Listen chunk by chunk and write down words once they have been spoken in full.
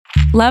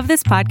Love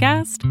this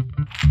podcast?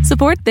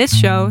 Support this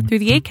show through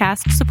the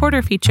Acast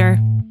supporter feature.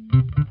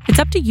 It's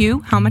up to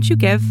you how much you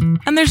give,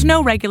 and there's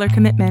no regular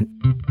commitment.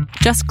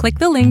 Just click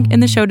the link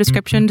in the show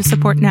description to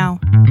support now.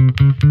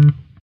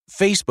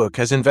 Facebook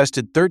has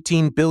invested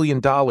 $13 billion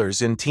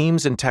in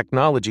teams and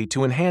technology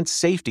to enhance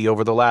safety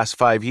over the last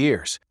 5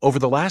 years. Over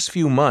the last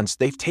few months,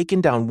 they've taken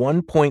down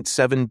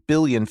 1.7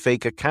 billion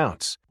fake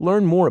accounts.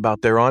 Learn more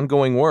about their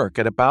ongoing work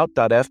at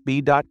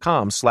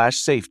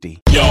about.fb.com/safety.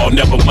 Y'all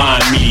never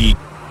mind me.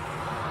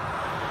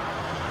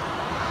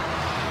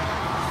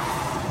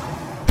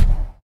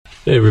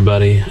 Hey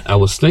everybody, I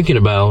was thinking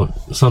about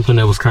something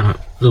that was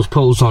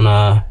posed on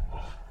a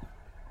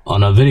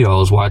video I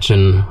was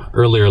watching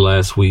earlier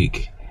last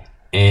week,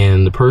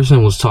 and the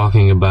person was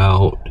talking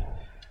about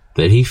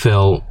that he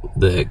felt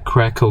that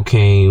crack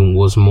cocaine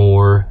was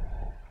more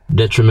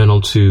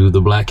detrimental to the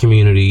black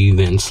community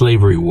than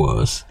slavery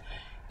was.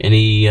 And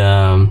he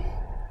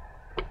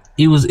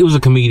was a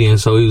comedian,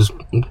 so he was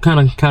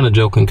kind of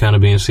joking, kind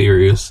of being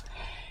serious,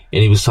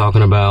 and he was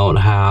talking about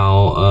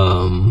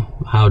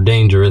how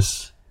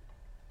dangerous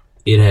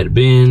it had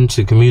been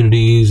to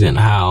communities, and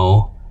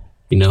how,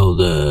 you know,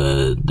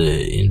 the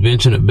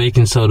invention of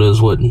baking soda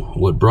is what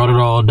brought it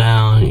all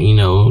down, you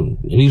know, and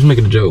he was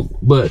making a joke.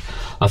 But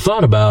I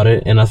thought about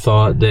it, and I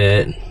thought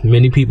that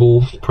many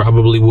people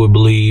probably would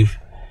believe,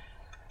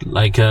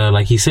 like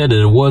he said, that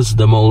it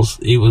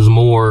was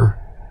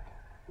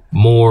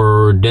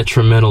more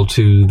detrimental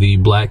to the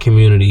black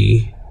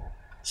community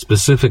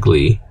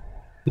specifically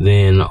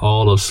than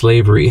all of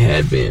slavery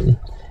had been.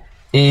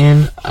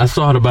 And I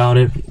thought about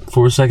it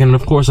for a second, and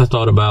of course I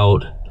thought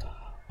about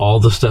all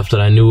the stuff that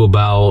I knew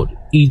about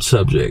each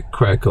subject: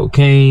 crack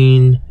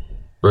cocaine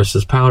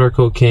versus powder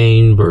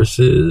cocaine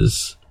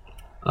versus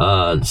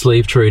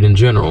slave trade in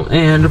general.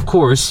 And of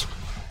course,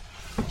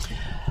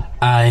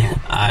 I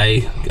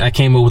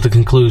came up with the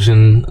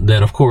conclusion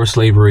that, of course,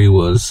 slavery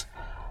was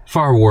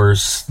far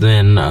worse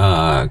than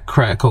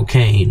crack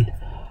cocaine.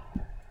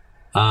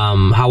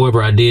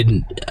 However, I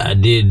did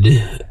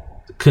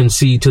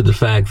concede to the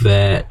fact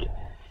that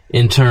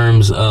in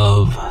terms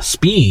of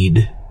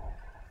speed,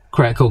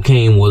 crack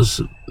cocaine was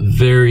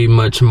very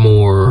much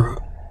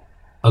more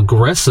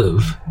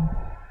aggressive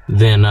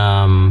than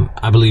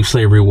I believe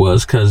slavery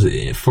was. Because,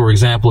 for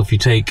example, if you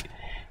take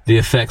the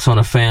effects on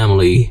a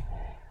family,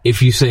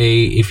 if you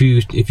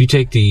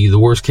take the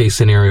worst case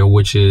scenario,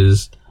 which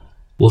is,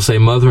 we'll say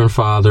mother and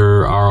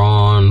father are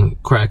on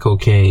crack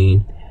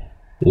cocaine,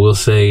 we'll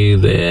say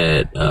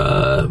that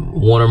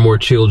one or more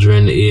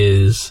children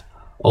is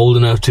old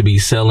enough to be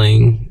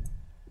selling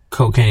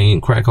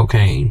crack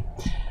cocaine,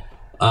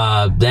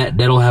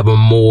 that'll have a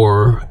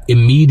more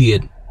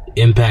immediate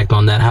impact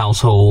on that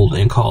household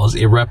and cause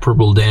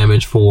irreparable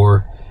damage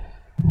for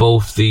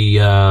both the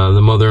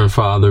mother and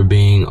father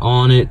being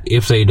on it,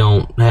 if they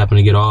don't happen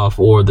to get off,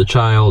 or the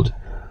child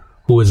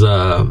who is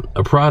a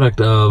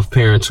product of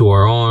parents who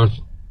are on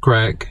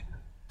crack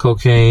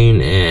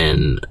cocaine,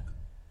 and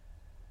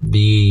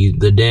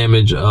the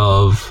damage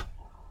of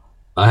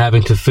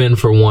having to fend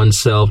for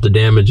oneself, the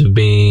damage of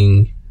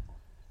being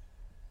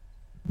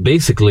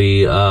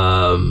basically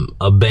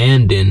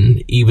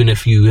abandoned, even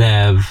if you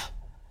have,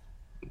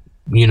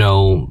 you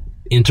know,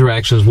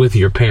 interactions with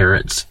your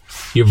parents.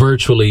 You're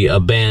virtually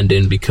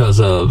abandoned because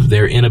of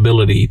their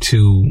inability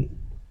to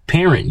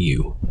parent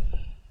you.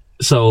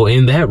 So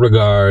in that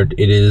regard,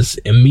 it is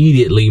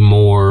immediately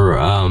more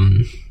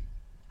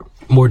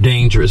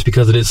dangerous,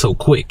 because it is so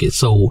quick, it's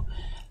so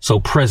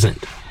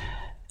present.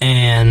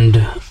 And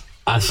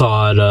I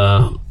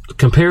thought,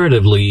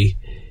 comparatively,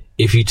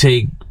 if you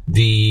take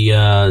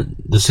the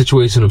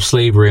situation of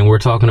slavery, and we're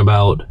talking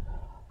about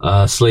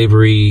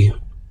slavery,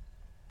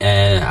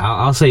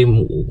 I'll say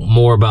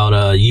more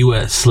about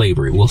U.S.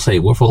 slavery.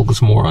 We'll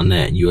focus more on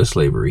that, U.S.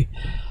 slavery,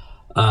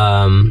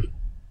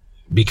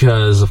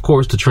 because of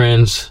course the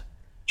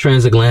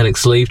transatlantic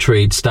slave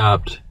trade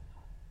stopped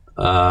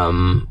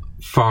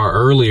far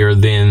earlier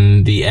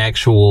than the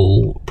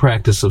actual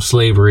practice of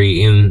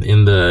slavery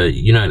in the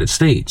United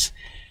States.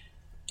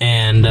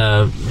 And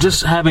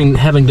just having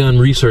done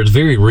research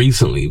very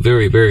recently,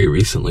 very, very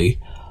recently,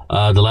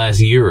 the last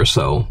year or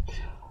so,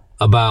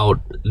 about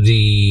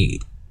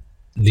the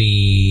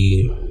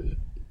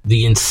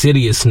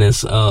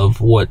insidiousness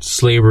of what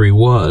slavery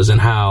was, and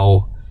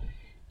how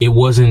it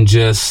wasn't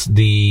just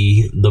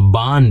the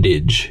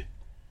bondage,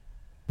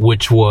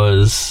 which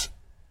was,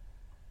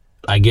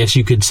 I guess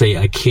you could say,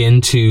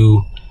 akin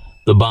to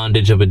the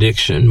bondage of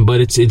addiction, but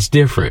it's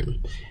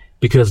different,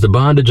 because the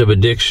bondage of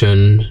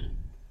addiction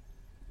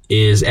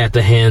is at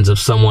the hands of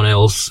someone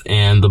else,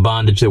 and the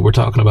bondage that we're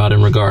talking about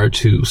in regard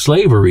to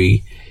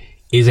slavery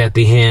is at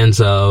the hands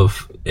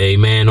of a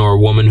man or a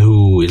woman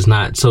who is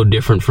not so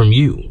different from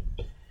you.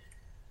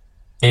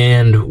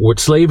 And with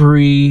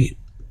slavery,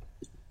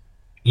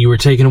 you were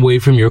taken away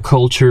from your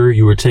culture,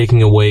 you were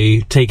taken away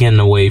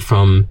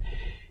from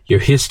your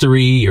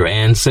history, your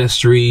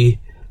ancestry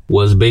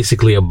was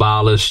basically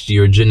abolished,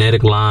 your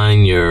genetic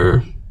line,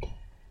 your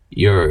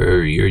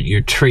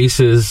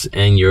traces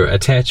and your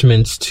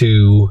attachments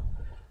to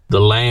the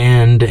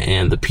land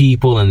and the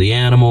people and the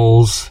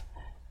animals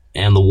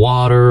and the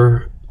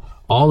water,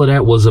 all of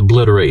that was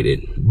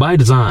obliterated by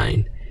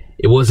design.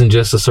 It wasn't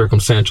just a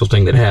circumstantial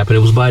thing that happened.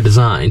 It was by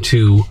design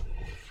to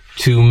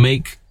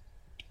make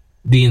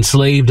the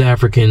enslaved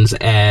Africans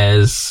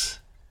as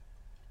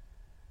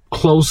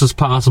close as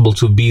possible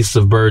to beasts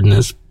of burden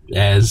as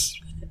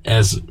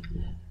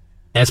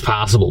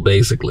possible,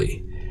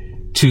 basically,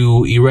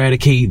 to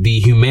eradicate the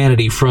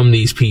humanity from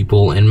these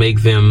people and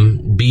make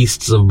them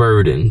beasts of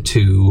burden,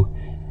 to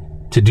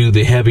do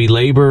the heavy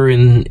labor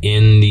in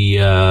the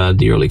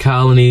early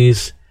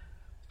colonies,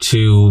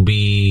 to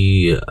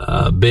be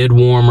bed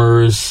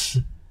warmers,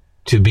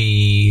 to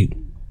be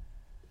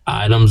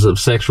items of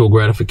sexual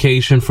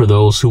gratification for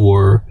those who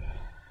were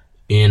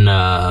in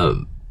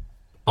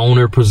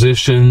owner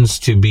positions,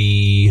 to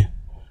be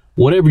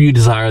whatever you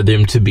desire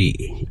them to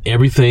be.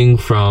 Everything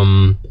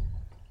from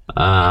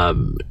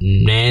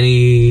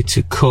nanny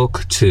to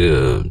cook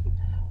to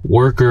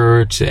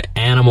worker to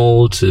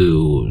animal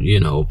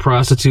to,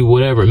 prostitute,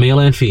 whatever, male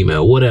and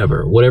female,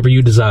 whatever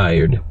you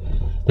desired.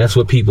 That's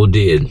what people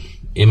did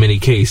in many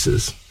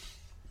cases.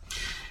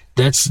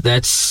 That's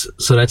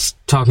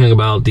talking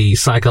about the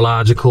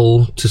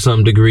psychological, to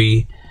some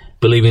degree,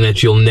 believing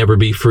that you'll never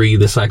be free,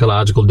 the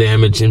psychological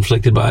damage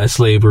inflicted by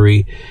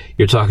slavery.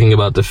 You're talking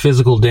about the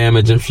physical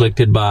damage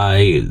inflicted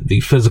by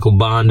the physical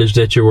bondage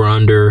that you were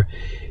under.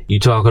 You're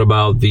talking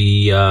about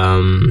the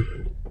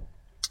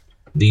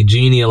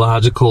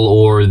genealogical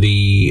or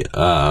the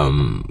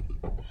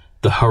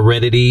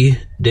heredity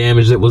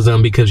damage that was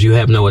done because you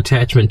have no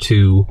attachment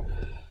to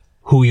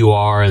who you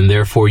are, and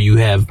therefore you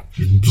have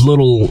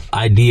little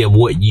idea of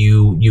what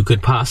you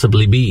could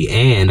possibly be.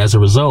 And as a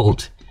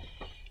result,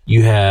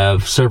 you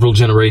have several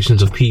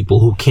generations of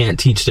people who can't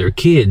teach their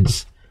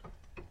kids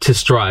to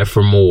strive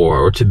for more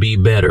or to be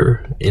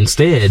better.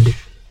 Instead,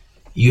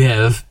 you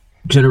have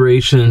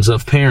generations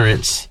of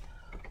parents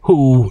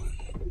who,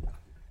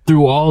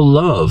 through all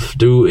love,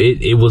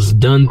 it was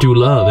done through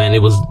love, and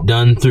it was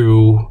done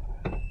through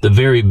the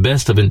very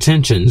best of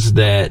intentions,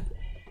 that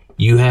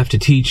you have to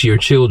teach your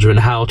children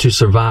how to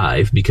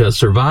survive, because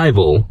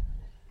survival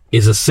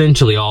is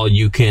essentially all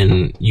you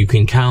can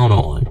count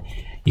on.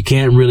 You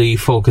can't really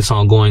focus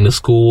on going to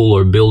school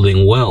or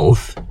building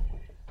wealth.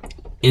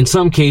 In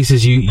some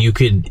cases, you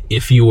could,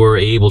 if you were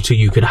able to,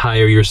 you could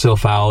hire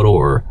yourself out,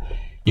 or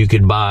you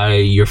could buy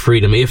your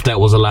freedom if that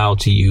was allowed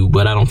to you,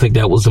 but I don't think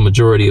that was the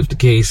majority of the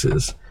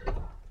cases.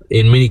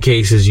 In many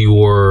cases, you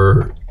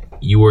were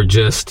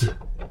just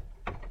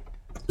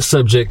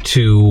subject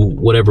to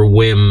whatever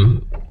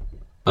whim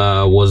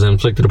was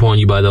inflicted upon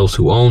you by those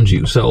who owned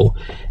you. So,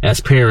 as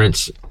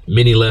parents,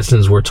 many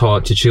lessons were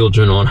taught to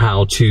children on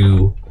how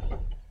to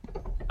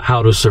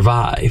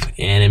survive,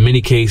 and in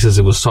many cases,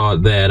 it was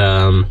taught that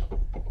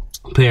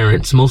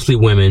parents, mostly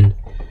women,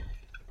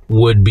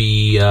 would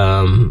be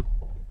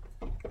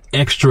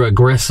extra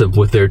aggressive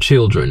with their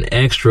children,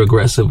 extra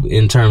aggressive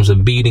in terms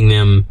of beating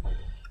them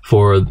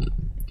for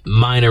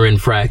minor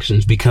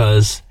infractions,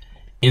 because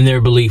in their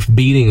belief,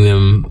 beating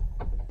them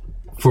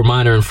for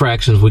minor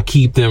infractions would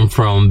keep them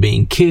from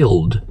being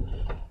killed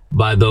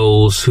by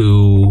those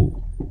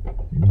who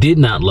did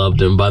not love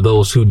them, by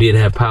those who did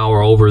have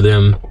power over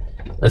them,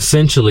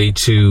 essentially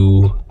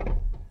to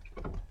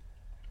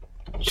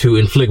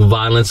inflict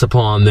violence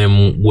upon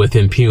them with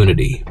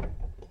impunity.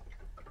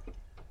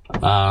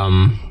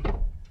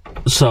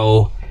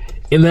 So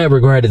in that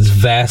regard, it's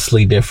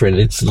vastly different.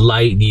 It's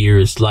light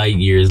years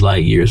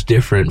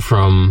different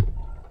from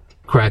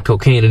crack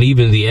cocaine, and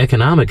even the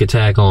economic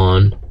attack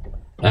on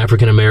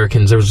African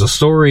Americans. There was a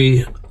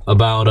story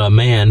about a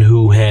man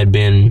who had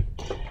been,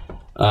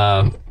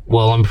 let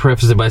me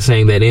preface it by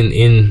saying that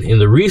in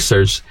the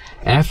research,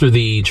 after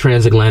the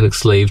transatlantic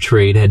slave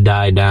trade had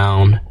died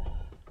down,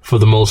 for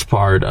the most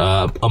part,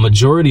 a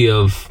majority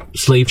of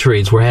slave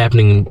trades were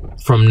happening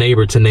from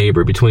neighbor to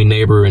neighbor, between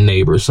neighbor and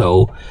neighbor.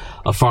 So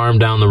a farm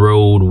down the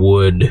road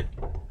would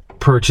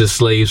purchase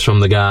slaves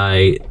from the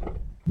guy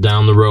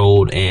down the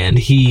road, and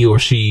he or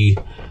she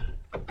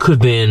could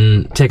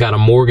then take out a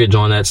mortgage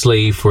on that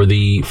slave for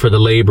the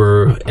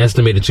labor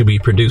estimated to be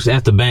produced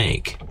at the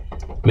bank,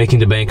 making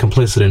the bank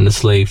complicit in the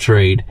slave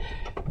trade.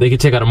 They could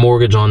take out a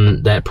mortgage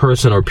on that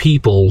person or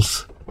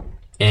peoples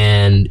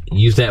and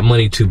use that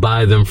money to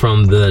buy them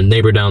from the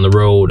neighbor down the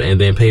road, and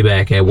then pay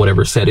back at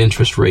whatever set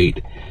interest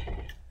rate.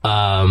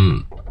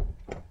 And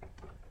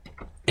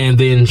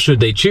then, should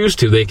they choose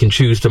to, they can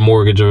choose to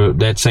mortgage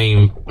that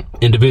same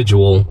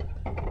individual,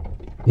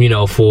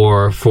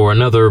 for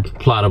another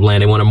plot of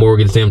land. They want to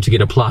mortgage them to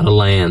get a plot of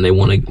land. They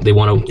want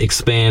to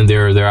expand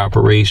their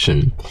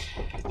operation.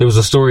 There was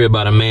a story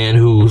about a man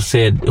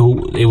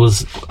it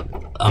was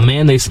a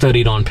man they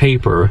studied on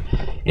paper,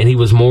 and he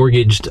was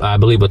mortgaged, I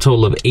believe, a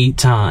total of 8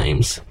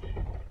 times.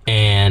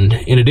 And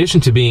in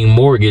addition to being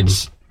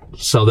mortgaged,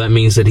 so that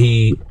means that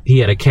he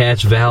had a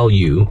cash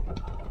value.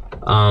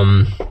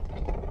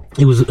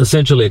 It was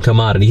essentially a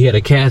commodity. He had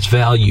a cash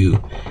value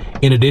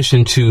in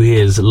addition to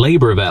his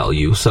labor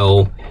value.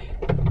 So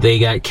they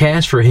got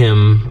cash for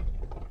him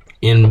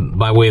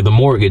by way of the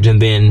mortgage,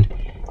 and then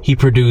he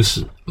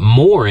produced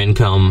more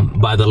income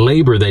by the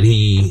labor that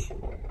he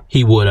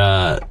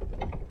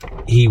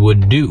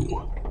would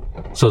do.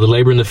 So the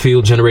labor in the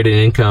field generated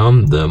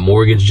income, the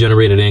mortgage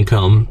generated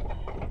income,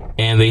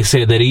 and they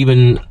said that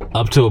even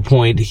up to a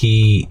point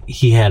he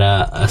had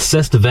a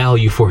assessed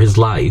value for his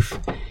life.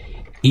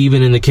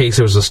 Even in the case,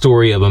 there was a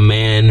story of a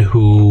man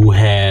who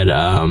had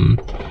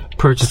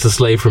purchased a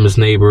slave from his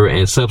neighbor,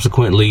 and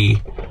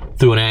subsequently,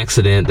 through an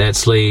accident, that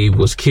slave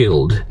was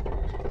killed.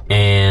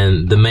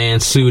 And the man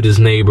sued his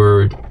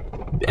neighbor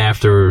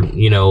after,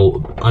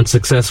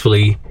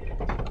 unsuccessfully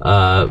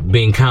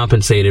being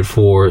compensated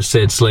for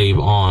said slave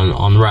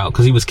on route,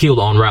 because he was killed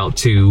en route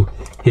to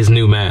his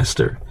new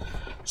master.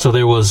 So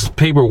there was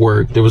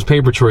paperwork, there was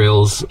paper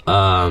trails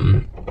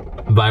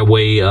by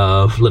way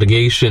of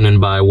litigation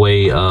and by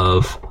way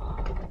of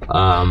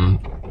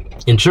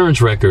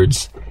insurance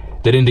records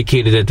that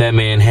indicated that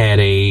man had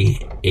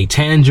a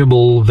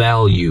tangible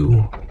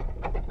value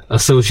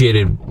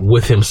associated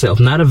with himself,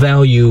 not a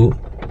value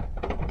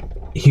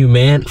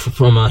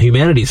from a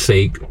humanity's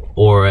sake,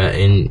 or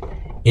an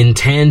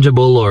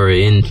intangible or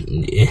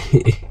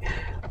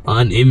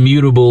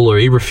immutable or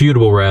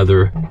irrefutable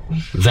rather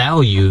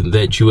value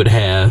that you would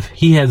have.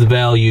 He has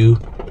value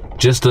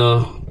just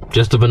of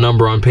a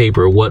number on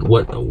paper,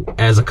 what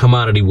as a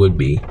commodity would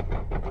be,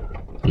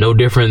 no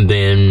different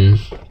than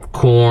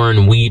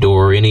corn, wheat,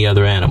 or any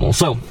other animal.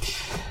 So,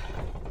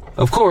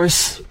 of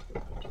course,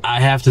 I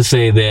have to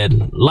say that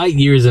light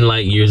years and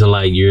light years and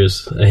light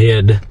years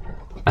ahead,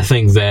 I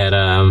think that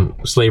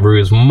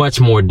slavery is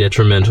much more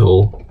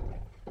detrimental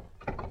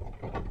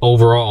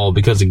overall,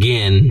 because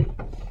again,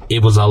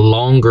 it was a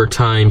longer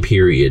time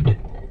period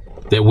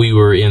that we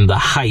were in the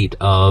height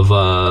of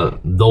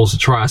those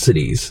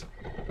atrocities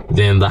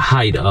than the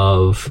height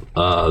of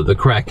the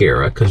crack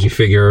era, because you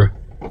figure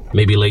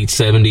maybe late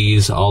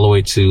 70s all the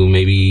way to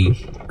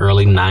maybe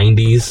early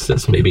 90s.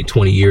 That's maybe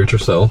 20 years or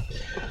so.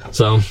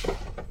 So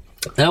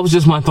that was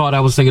just my thought.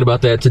 I was thinking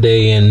about that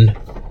today, and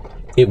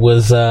it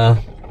was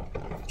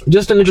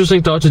just an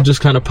interesting thought to just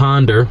kind of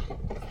ponder,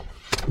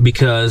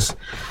 because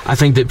I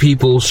think that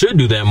people should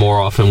do that more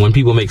often. When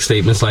people make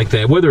statements like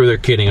that, whether they're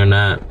kidding or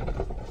not,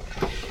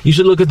 you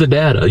should look at the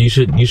data. You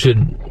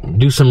should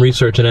do some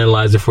research and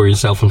analyze it for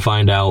yourself and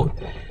find out,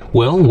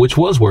 well, which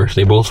was worse.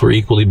 They both were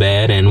equally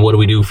bad, and what do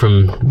we do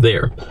from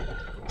there?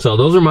 So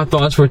those are my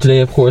thoughts for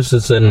today. Of course,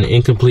 it's an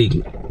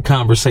incomplete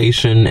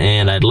conversation,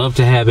 and I'd love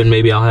to have it.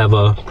 Maybe I'll have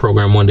a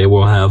program one day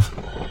where we'll have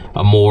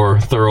a more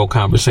thorough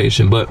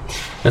conversation. But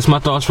that's my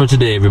thoughts for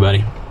today,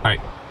 everybody. All right.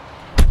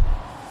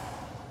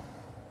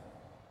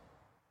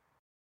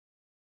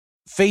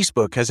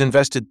 Facebook has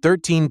invested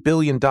 $13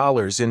 billion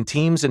in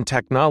teams and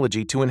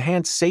technology to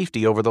enhance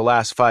safety over the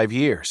last 5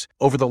 years.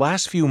 Over the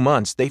last few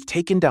months, they've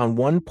taken down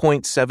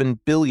 1.7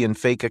 billion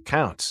fake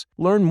accounts.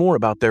 Learn more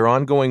about their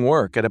ongoing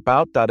work at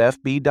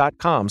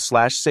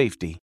about.fb.com/safety.